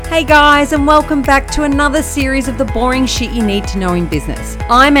Hey guys, and welcome back to another series of the boring shit you need to know in business.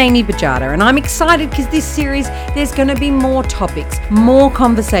 I'm Amy Bajada, and I'm excited because this series, there's going to be more topics, more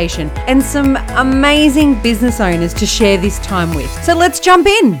conversation, and some amazing business owners to share this time with. So let's jump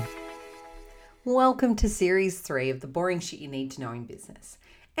in. Welcome to series 3 of the boring shit you need to know in business.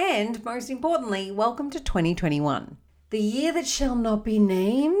 And most importantly, welcome to 2021. The year that shall not be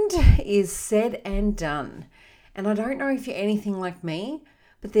named is said and done. And I don't know if you're anything like me,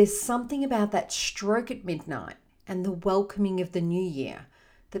 but there's something about that stroke at midnight and the welcoming of the new year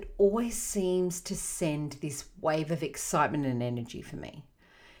that always seems to send this wave of excitement and energy for me.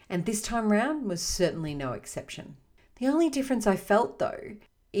 And this time round was certainly no exception. The only difference I felt though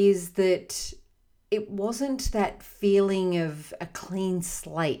is that it wasn't that feeling of a clean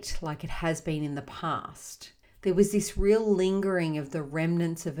slate like it has been in the past. There was this real lingering of the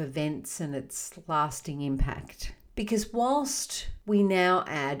remnants of events and its lasting impact. Because whilst we now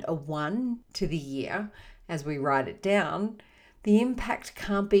add a 1 to the year as we write it down, the impact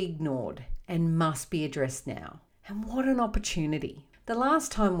can't be ignored and must be addressed now. And what an opportunity. The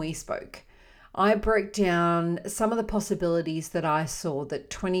last time we spoke, I broke down some of the possibilities that I saw that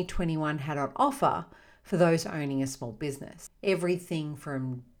 2021 had on offer for those owning a small business. Everything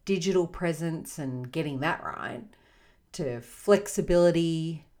from digital presence and getting that right, to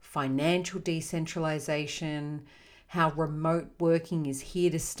flexibility, financial decentralization, how remote working is here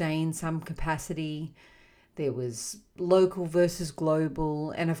to stay in some capacity. There was local versus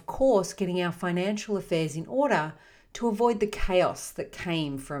global, and of course, getting our financial affairs in order to avoid the chaos that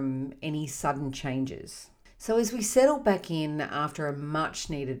came from any sudden changes. So as we settle back in after a much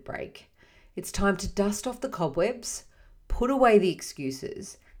needed break, it's time to dust off the cobwebs, put away the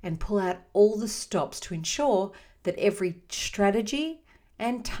excuses, and pull out all the stops to ensure that every strategy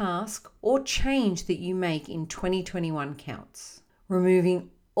and task or change that you make in 2021 counts.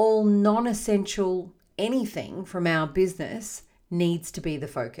 Removing all non-essential anything from our business needs to be the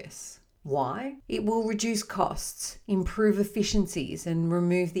focus. Why? It will reduce costs, improve efficiencies, and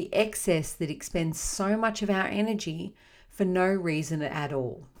remove the excess that expends so much of our energy for no reason at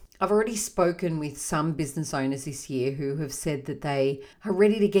all. I've already spoken with some business owners this year who have said that they are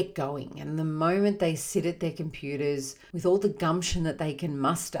ready to get going, and the moment they sit at their computers with all the gumption that they can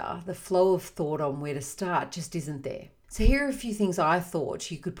muster, the flow of thought on where to start just isn't there. So here are a few things I thought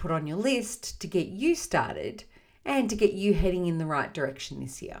you could put on your list to get you started and to get you heading in the right direction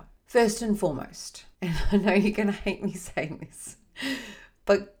this year. First and foremost, and I know you're going to hate me saying this,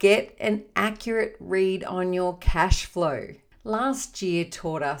 but get an accurate read on your cash flow. Last year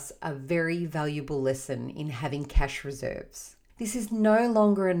taught us a very valuable lesson in having cash reserves. This is no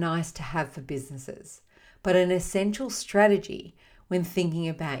longer a nice to have for businesses, but an essential strategy when thinking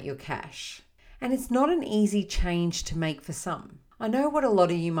about your cash. And it's not an easy change to make for some. I know what a lot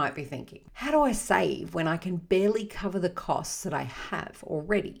of you might be thinking. How do I save when I can barely cover the costs that I have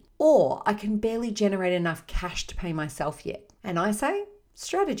already? Or I can barely generate enough cash to pay myself yet? And I say,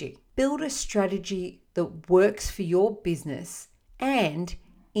 strategy. Build a strategy that works for your business and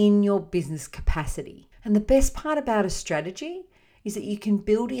in your business capacity. And the best part about a strategy is that you can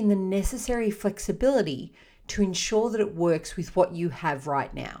build in the necessary flexibility to ensure that it works with what you have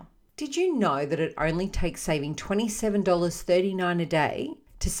right now. Did you know that it only takes saving $27.39 a day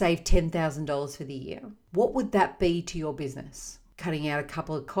to save $10,000 for the year? What would that be to your business? Cutting out a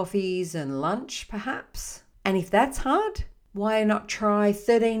couple of coffees and lunch, perhaps? And if that's hard, why not try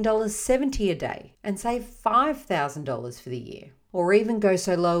 $13.70 a day and save $5,000 for the year? Or even go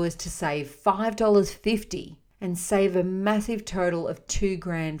so low as to save $5.50 and save a massive total of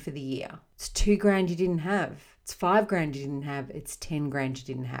 $2,000 for the year. It's $2,000 you didn't have. It's $5,000 you didn't have. It's $10,000 you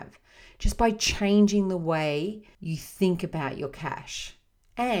didn't have. Just by changing the way you think about your cash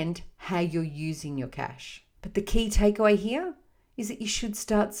and how you're using your cash. But the key takeaway here is that you should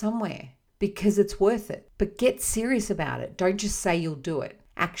start somewhere, because it's worth it. But get serious about it. Don't just say you'll do it.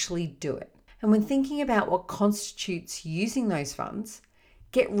 Actually do it. And when thinking about what constitutes using those funds,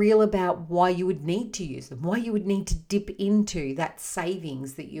 get real about why you would need to use them, why you would need to dip into that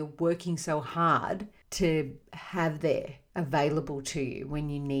savings that you're working so hard to have there available to you when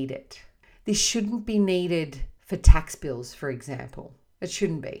you need it. This shouldn't be needed for tax bills, for example. It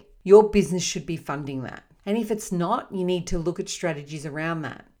shouldn't be. Your business should be funding that. And if it's not, you need to look at strategies around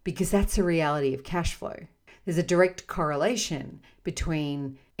that, because that's a reality of cash flow. There's a direct correlation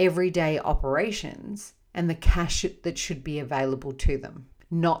between everyday operations and the cash that should be available to them,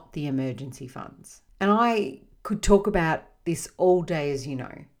 not the emergency funds. And I could talk about this all day, as you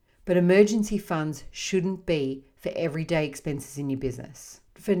know, but emergency funds shouldn't be for everyday expenses in your business.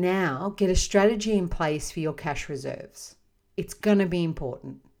 For now, get a strategy in place for your cash reserves. It's going to be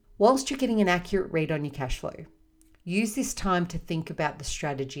important. Whilst you're getting an accurate read on your cash flow, use this time to think about the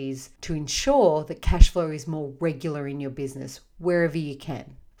strategies to ensure that cash flow is more regular in your business wherever you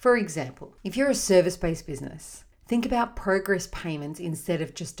can. For example, if you're a service-based business, think about progress payments instead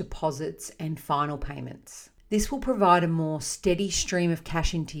of just deposits and final payments. This will provide a more steady stream of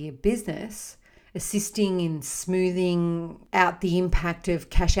cash into your business, assisting in smoothing out the impact of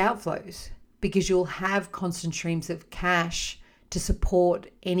cash outflows, because you'll have constant streams of cash to support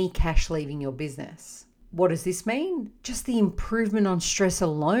any cash leaving your business. What does this mean? Just the improvement on stress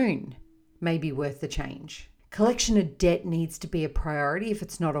alone may be worth the change. Collection of debt needs to be a priority if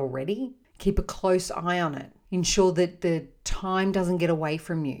it's not already. Keep a close eye on it. Ensure that the time doesn't get away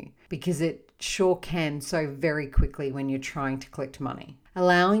from you, because it sure can so very quickly when you're trying to collect money.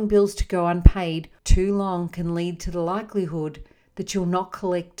 Allowing bills to go unpaid too long can lead to the likelihood that you'll not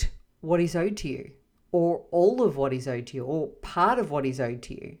collect what is owed to you, or all of what is owed to you, or part of what is owed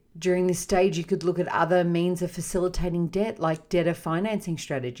to you. During this stage, you could look at other means of facilitating debt, like debtor financing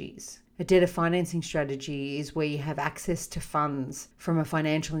strategies. A debtor financing strategy is where you have access to funds from a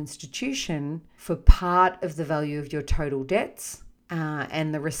financial institution for part of the value of your total debts,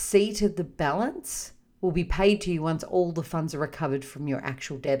 and the receipt of the balance will be paid to you once all the funds are recovered from your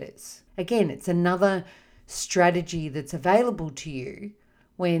actual debtors. Again, it's another strategy that's available to you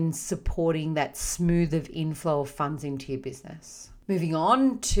when supporting that smooth of inflow of funds into your business. Moving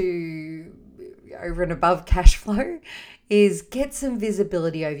on to over and above cash flow is get some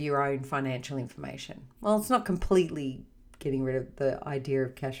visibility over your own financial information. Well, it's not completely getting rid of the idea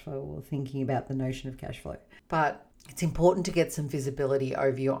of cash flow or thinking about the notion of cash flow, but it's important to get some visibility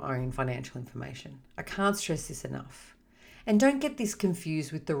over your own financial information. I can't stress this enough. And don't get this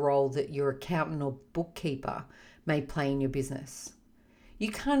confused with the role that your accountant or bookkeeper may play in your business.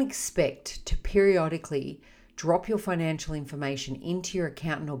 You can't expect to periodically drop your financial information into your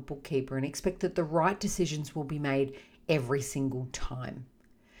accountant or bookkeeper and expect that the right decisions will be made every single time.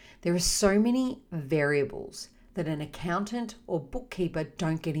 There are so many variables that an accountant or bookkeeper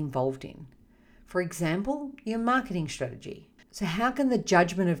don't get involved in. For example, your marketing strategy. So how can the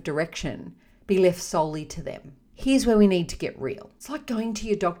judgment of direction be left solely to them? Here's where we need to get real. It's like going to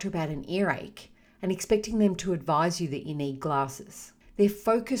your doctor about an earache and expecting them to advise you that you need glasses. Their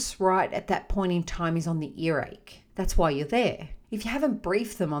focus right at that point in time is on the earache. That's why you're there. If you haven't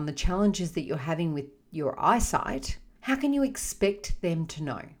briefed them on the challenges that you're having with your eyesight, how can you expect them to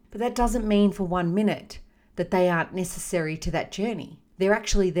know? But that doesn't mean for 1 minute that they aren't necessary to that journey. They're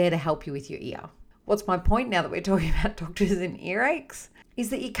actually there to help you with your ear. What's my point now that we're talking about doctors and earaches?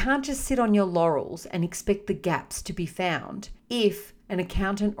 Is that you can't just sit on your laurels and expect the gaps to be found if an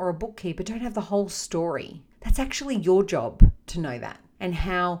accountant or a bookkeeper don't have the whole story. That's actually your job to know that, and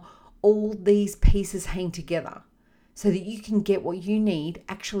how all these pieces hang together so that you can get what you need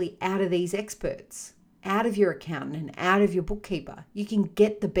actually out of these experts, out of your accountant and out of your bookkeeper. You can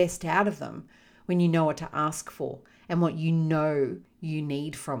get the best out of them when you know what to ask for and what you know you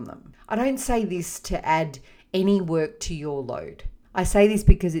need from them. I don't say this to add any work to your load. I say this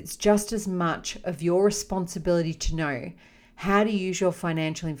because it's just as much of your responsibility to know how to use your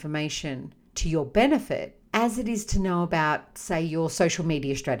financial information to your benefit as it is to know about, say, your social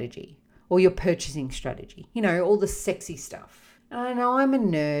media strategy or your purchasing strategy. You know, all the sexy stuff. And I know I'm a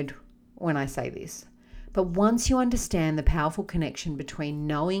nerd when I say this, but once you understand the powerful connection between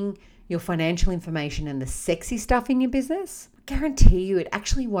knowing your financial information and the sexy stuff in your business, I guarantee you it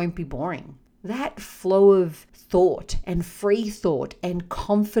actually won't be boring. That flow of thought and free thought and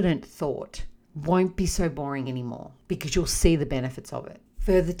confident thought won't be so boring anymore because you'll see the benefits of it.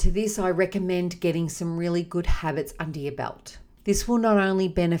 Further to this, I recommend getting some really good habits under your belt. This will not only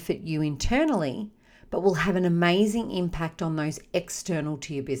benefit you internally, but will have an amazing impact on those external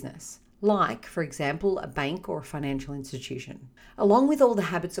to your business, like, for example, a bank or a financial institution. Along with all the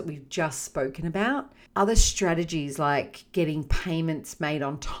habits that we've just spoken about, other strategies like getting payments made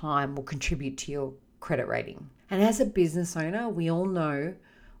on time will contribute to your credit rating. And as a business owner, we all know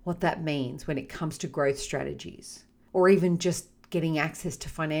what that means when it comes to growth strategies, or even just getting access to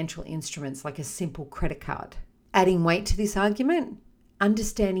financial instruments like a simple credit card. Adding weight to this argument,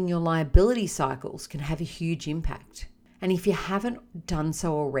 understanding your liability cycles can have a huge impact. And if you haven't done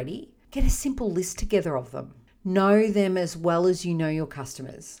so already, get a simple list together of them. Know them as well as you know your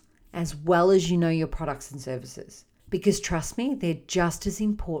customers, as well as you know your products and services. Because trust me, they're just as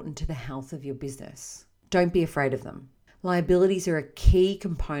important to the health of your business. Don't be afraid of them. Liabilities are a key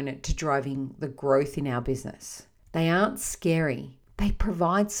component to driving the growth in our business. They aren't scary. They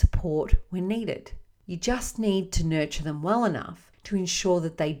provide support when needed. You just need to nurture them well enough to ensure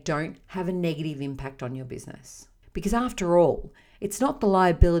that they don't have a negative impact on your business. Because after all, It's not the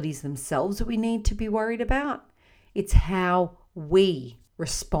liabilities themselves that we need to be worried about. It's how we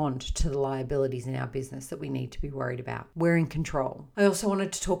respond to the liabilities in our business that we need to be worried about. We're in control. I also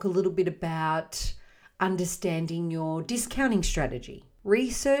wanted to talk a little bit about understanding your discounting strategy.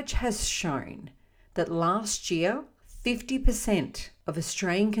 Research has shown that last year, 50% of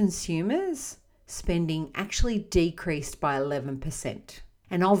Australian consumers spending actually decreased by 11%.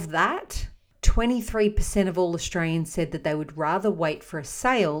 And of that, 23% of all Australians said that they would rather wait for a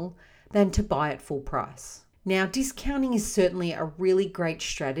sale than to buy at full price. Now, discounting is certainly a really great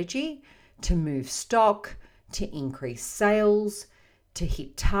strategy to move stock, to increase sales, to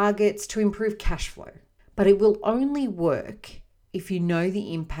hit targets, to improve cash flow. But it will only work if you know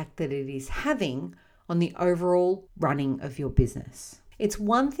the impact that it is having on the overall running of your business. It's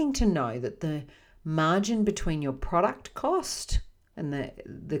one thing to know that the margin between your product cost and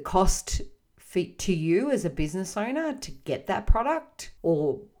the cost to you as a business owner to get that product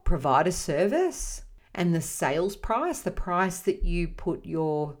or provide a service, and the sales price, the price that you put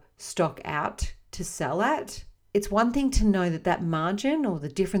your stock out to sell at, it's one thing to know that that margin or the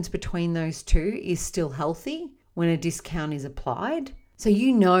difference between those two is still healthy when a discount is applied. So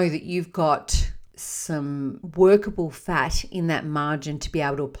you know that you've got some workable fat in that margin to be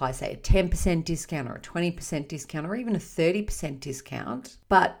able to apply, say, a 10% discount or a 20% discount or even a 30% discount.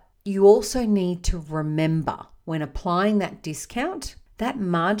 But you also need to remember when applying that discount, that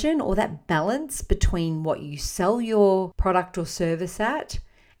margin or that balance between what you sell your product or service at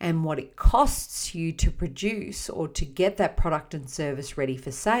and what it costs you to produce or to get that product and service ready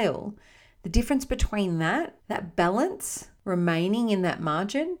for sale, the difference between that balance remaining in that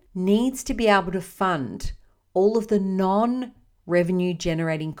margin needs to be able to fund all of the non-revenue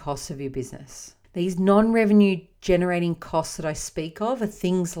generating costs of your business. These non-revenue generating costs that I speak of are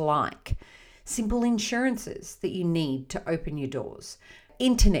things like simple insurances that you need to open your doors.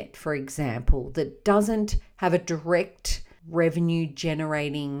 Internet, for example, that doesn't have a direct revenue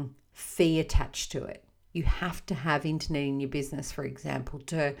generating fee attached to it. You have to have internet in your business, for example,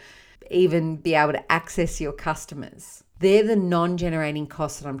 to even be able to access your customers. They're the non-generating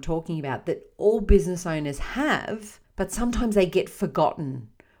costs that I'm talking about that all business owners have, but sometimes they get forgotten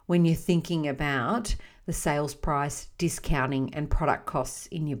when you're thinking about the sales price, discounting, and product costs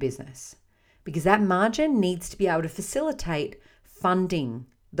in your business. Because that margin needs to be able to facilitate funding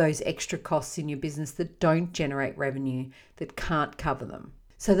those extra costs in your business that don't generate revenue, that can't cover them.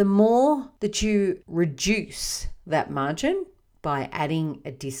 So the more that you reduce that margin by adding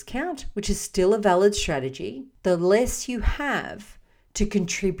a discount, which is still a valid strategy, the less you have to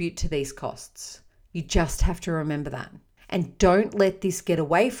contribute to these costs. You just have to remember that. And don't let this get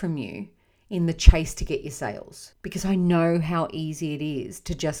away from you in the chase to get your sales. Because I know how easy it is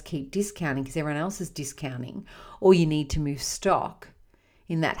to just keep discounting because everyone else is discounting, or you need to move stock.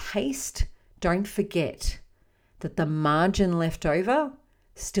 In that haste, don't forget that the margin left over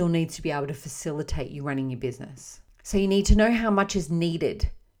still needs to be able to facilitate you running your business. So you need to know how much is needed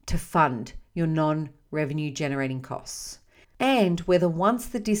to fund your non-revenue generating costs. And whether once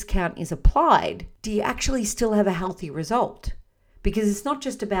the discount is applied, do you actually still have a healthy result? Because it's not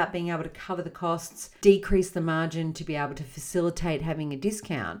just about being able to cover the costs, decrease the margin to be able to facilitate having a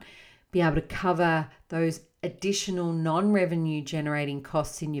discount, be able to cover those additional non-revenue generating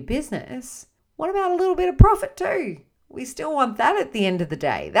costs in your business. What about a little bit of profit too? We still want that at the end of the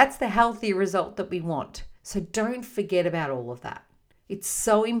day. That's the healthy result that we want. So don't forget about all of that. It's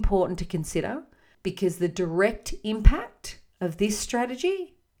so important to consider because the direct impact of this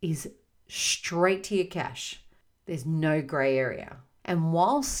strategy is straight to your cash. There's no gray area. And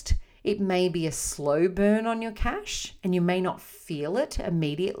whilst it may be a slow burn on your cash and you may not feel it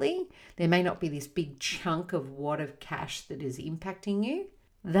immediately, there may not be this big chunk of wad of cash that is impacting you,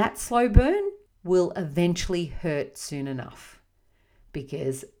 that slow burn will eventually hurt soon enough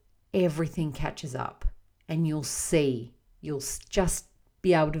because everything catches up and you'll just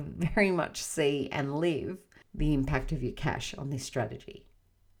be able to very much see and live the impact of your cash on this strategy.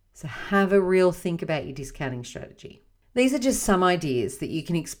 So have a real think about your discounting strategy. These are just some ideas that you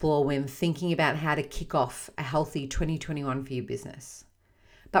can explore when thinking about how to kick off a healthy 2021 for your business.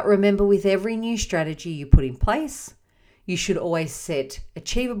 But remember, with every new strategy you put in place, you should always set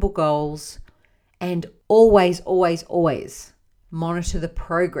achievable goals and always monitor the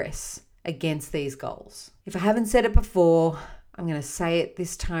progress against these goals. If I haven't said it before, I'm going to say it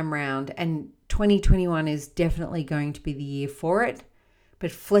this time round, and 2021 is definitely going to be the year for it,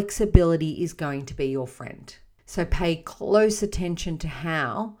 but flexibility is going to be your friend. So pay close attention to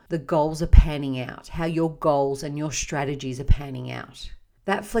how the goals are panning out, how your goals and your strategies are panning out.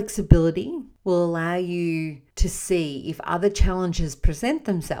 That flexibility will allow you to see if other challenges present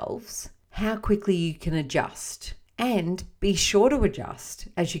themselves, how quickly you can adjust, and be sure to adjust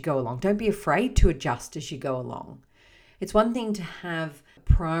as you go along. Don't be afraid to adjust as you go along. It's one thing to have a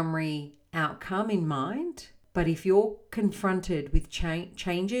primary outcome in mind, but if you're confronted with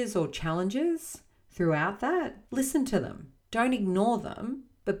changes or challenges throughout that, listen to them. Don't ignore them,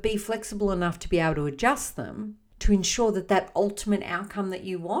 but be flexible enough to be able to adjust them to ensure that that ultimate outcome that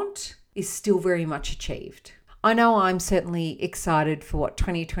you want is still very much achieved. I know I'm certainly excited for what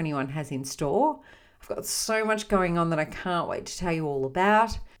 2021 has in store. I've got so much going on that I can't wait to tell you all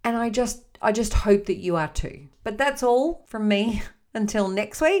about. And I just hope that you are too. But that's all from me until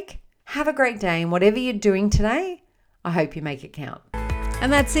next week. Have a great day, and whatever you're doing today, I hope you make it count.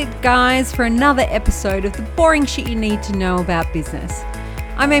 And that's it, guys, for another episode of the boring shit you need to know about business.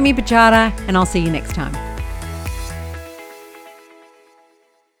 I'm Amy Bachata, and I'll see you next time.